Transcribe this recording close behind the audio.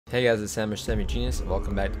Hey guys, it's Sammy Genius, and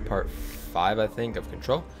welcome back to part 5, I think, of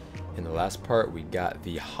Control. In the last part, we got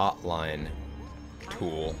the hotline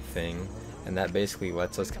tool thing, and that basically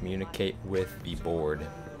lets us communicate with the board.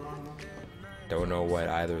 Don't know what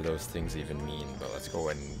either of those things even mean, but let's go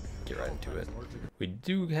ahead and get right into it. We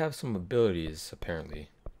do have some abilities, apparently.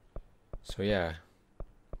 So yeah.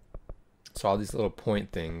 So all these little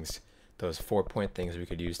point things, those 4-point things we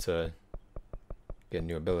could use to get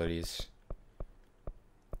new abilities.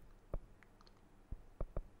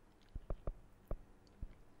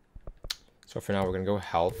 So for now, we're gonna go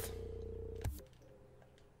health,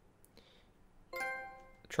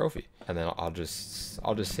 trophy, and then I'll just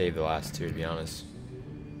save the last two, to be honest.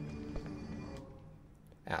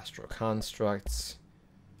 Astral constructs.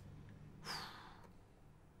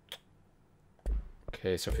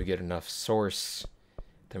 Okay, so if we get enough source,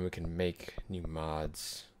 then we can make new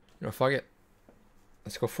mods. You know, fuck it.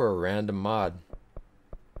 Let's go for a random mod.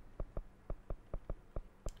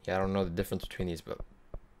 Yeah, I don't know the difference between these, but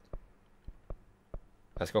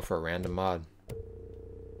let's go for a random mod.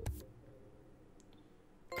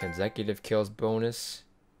 Consecutive kills bonus.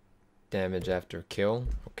 Damage after kill.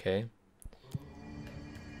 Okay.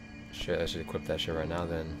 Shit, I should equip that shit right now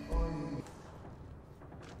then.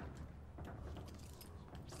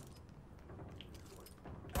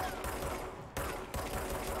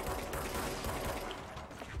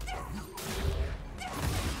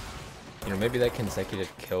 You know, maybe that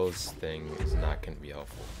consecutive kills thing is not going to be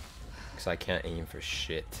helpful. Because I can't aim for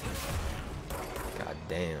shit. God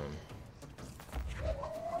damn.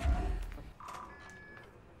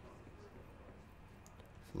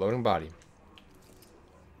 Floating body.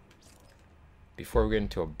 Before we get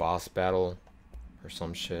into a boss battle or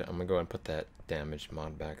some shit, I'm gonna go ahead and put that damage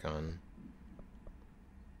mod back on.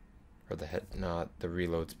 Or the head, not the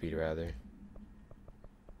reload speed rather.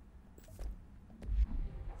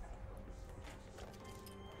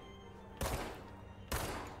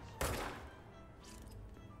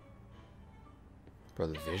 Bro,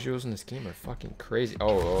 the visuals in this game are fucking crazy.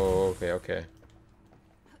 Oh, okay.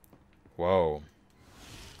 Whoa.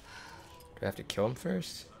 Do I have to kill him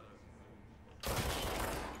first?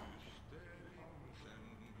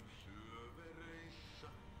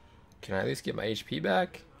 Can I at least get my HP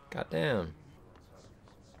back? God damn.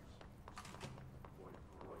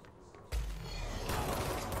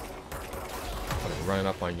 I'm running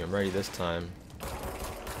up on you. I'm ready this time.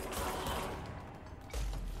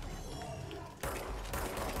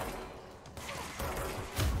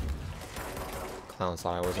 Clown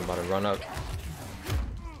thought I wasn't about to run up.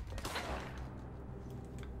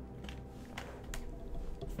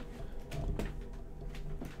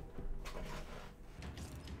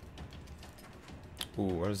 Ooh,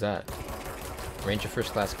 what is that? Ranger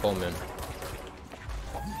First Class Coleman.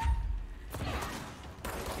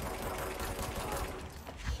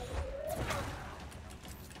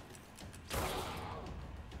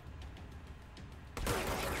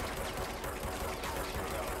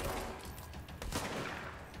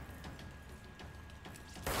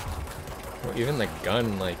 Well, even the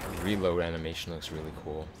gun, like, reload animation looks really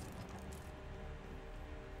cool.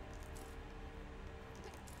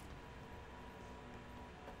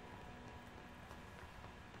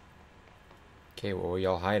 Okay, what were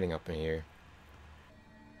y'all hiding up in here?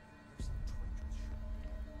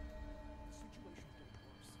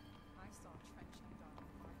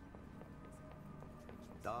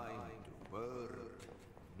 Time to work.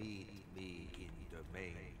 Meet me in the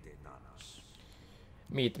maintenance.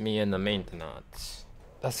 Meet me in the maintenance.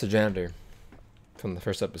 That's the janitor from the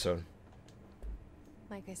first episode.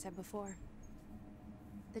 Like I said before,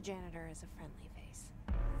 the janitor is a friendly face.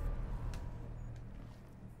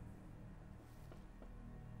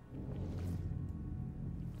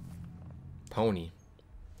 Pony.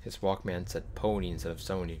 His Walkman said pony instead of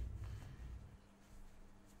Sony.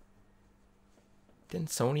 Didn't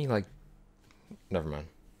Sony, like... Never mind.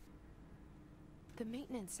 The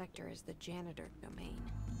maintenance sector is the janitor domain.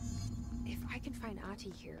 If I can find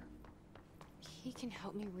AHTI here, he can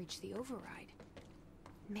help me reach the override.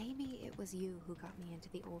 Maybe it was you who got me into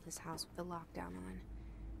the oldest house with the lockdown on.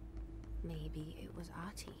 Maybe it was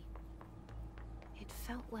AHTI. It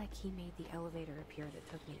felt like he made the elevator appear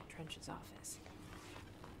that took me to Trench's office.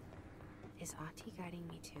 Is AHTI guiding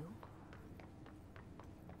me too?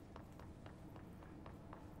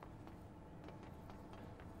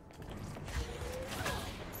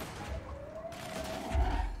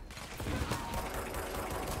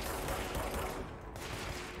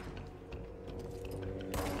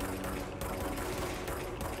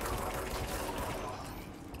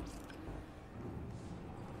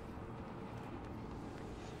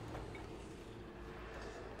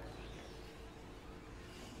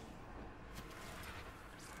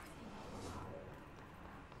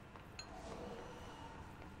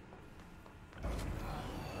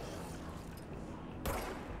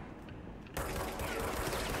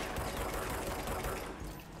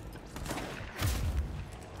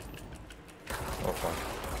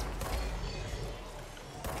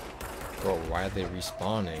 why are they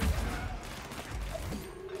respawning?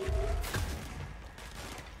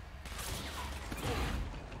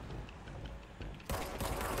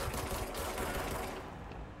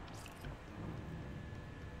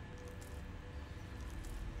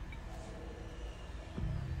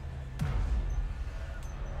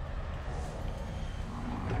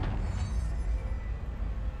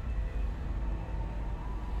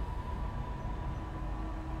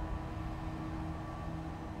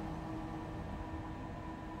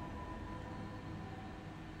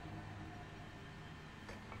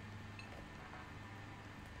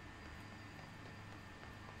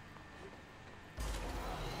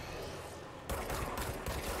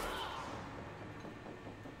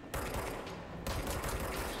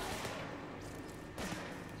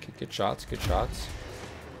 Good shots, good shots.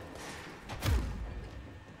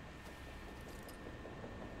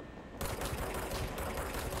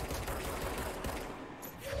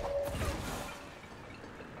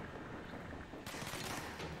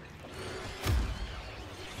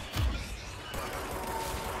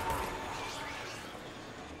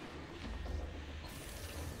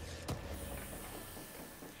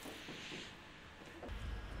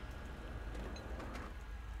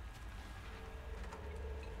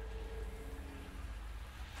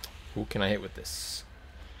 Who can I hit with this?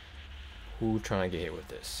 Who trying to get hit with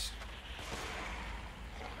this?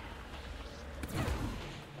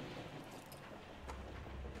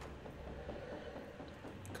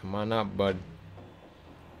 Come on up, bud.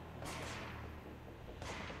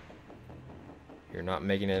 You're not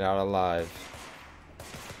making it out alive.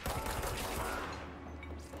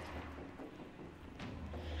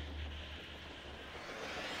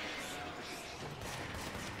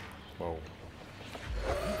 Whoa.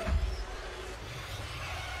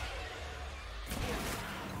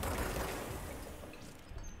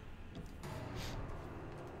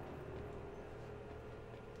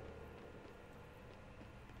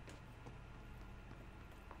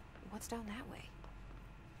 What's down that way?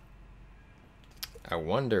 I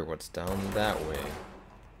wonder what's down that way.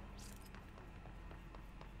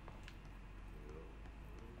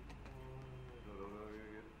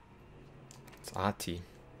 It's AHTI.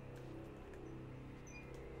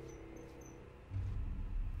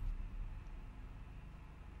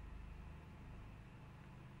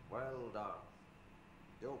 Well done.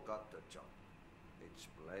 You got the job. It's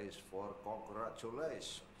place for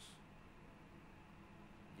congratulations.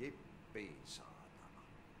 Yippee, saatana.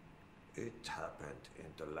 It happened in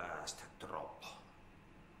the last drop.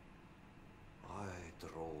 I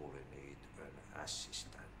truly need an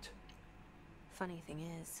assistant. Funny thing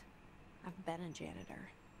is, I've been a janitor.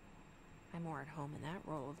 I'm more at home in that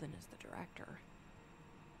role than as the director.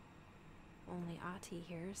 Only AHTI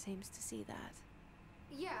here seems to see that.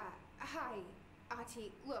 Yeah, hi,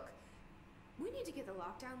 AHTI. Look, we need to get the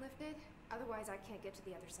lockdown lifted, otherwise I can't get to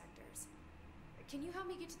the other sectors. Can you help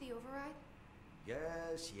me get to the override?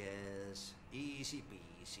 Yes, yes. Easy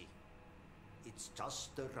peasy. It's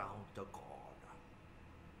just around the corner.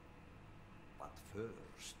 But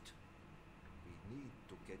first, we need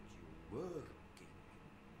to get you working.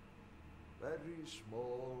 Very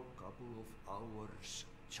small, couple of hours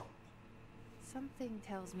job. Something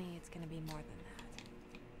tells me it's gonna be more than that.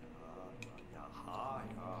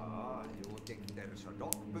 You think there's a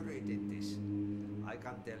dog buried in this? I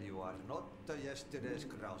can tell you are not yesterday's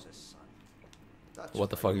Krause's son. That's What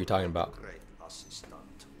the fuck are you talking about? Great assistant.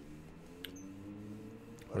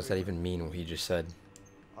 What does that even mean, what he just said?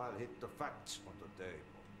 I'll hit the facts on the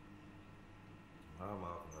table. I'm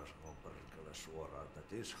on perkele suoraan that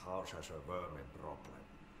this house has a vermin problem.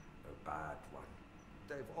 A bad one.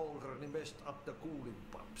 They've already messed up the cooling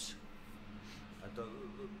pumps. And the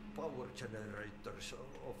power generators of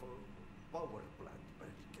a power plant,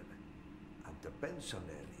 perkele. And the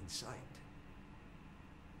pensioner inside.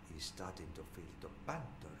 He's starting to feel the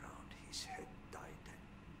band around his head tighten.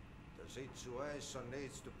 The situation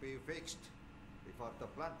needs to be fixed before the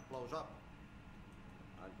plant blows up.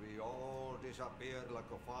 And we all disappear like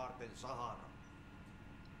a fart in Sahara.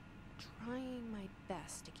 Trying my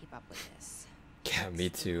best to keep up with this. Yeah, me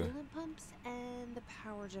Fix too. The coolant pumps and the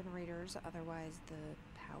power generators, otherwise the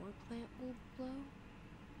power plant will blow.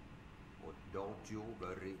 But don't you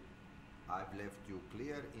worry. I've left you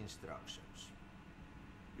clear instructions.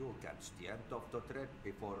 You'll catch the end of the thread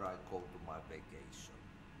before I go to my vacation.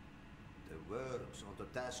 The works on the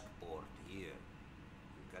task board here,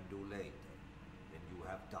 you can do later, when you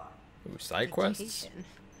have time. Ooh, side quests? Vacation.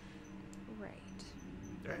 Right.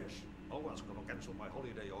 Yes, no one's gonna cancel my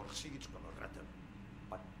holiday or seat's gonna rattle.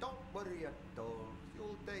 But don't worry at all.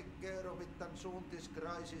 You'll take care of it and soon this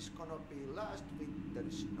crisis gonna be last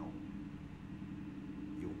winter's snow.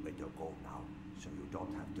 You better go now, so you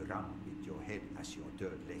don't have to run with your head as your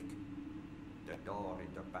third leg. The door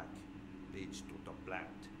in the back leads to the plant.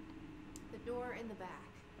 The door in the back.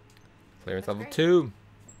 Clearance That's level great. 2.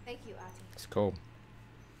 Thank you, Ahti. Let's go.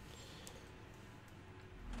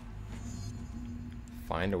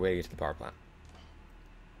 Find a way to get to the power plant.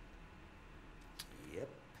 Yep.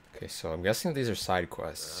 Okay, so I'm guessing these are side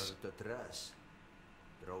quests. Burn the trash.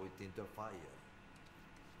 Throw it in the fire.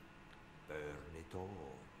 Burn it all.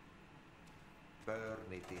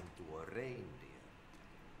 Burn it into a reindeer,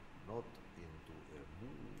 not into a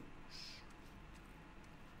moose.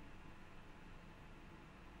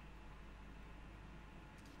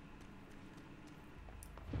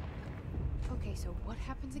 Okay, so what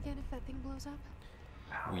happens again if that thing blows up?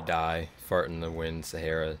 We die. Fart in the wind,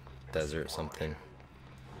 Sahara, desert, something.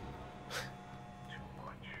 Too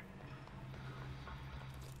much.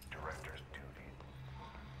 Director's duty.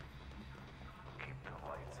 Keep the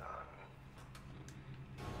lights on.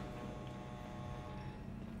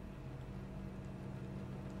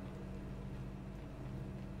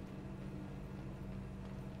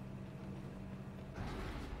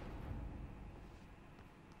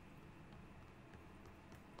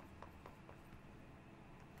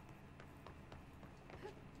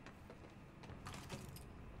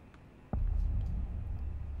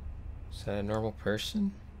 Is that a normal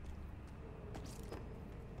person?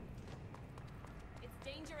 It's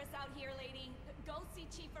dangerous out here, lady. Go see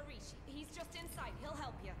Chief Arishi. He's just inside. He'll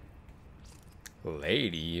help you.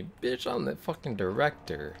 Lady? Bitch, I'm the fucking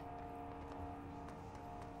director.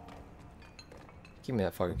 Give me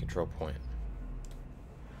that fucking control point.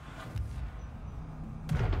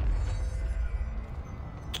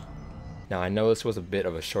 Now, I know this was a bit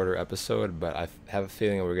of a shorter episode, but I have a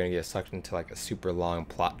feeling we're going to get sucked into like a super long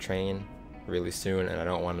plot train really soon, and I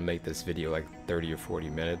don't want to make this video like 30 or 40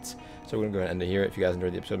 minutes. So we're going to go ahead and end it here. If you guys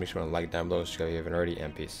enjoyed the episode, make sure to like down below, subscribe if you haven't already,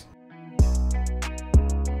 and peace.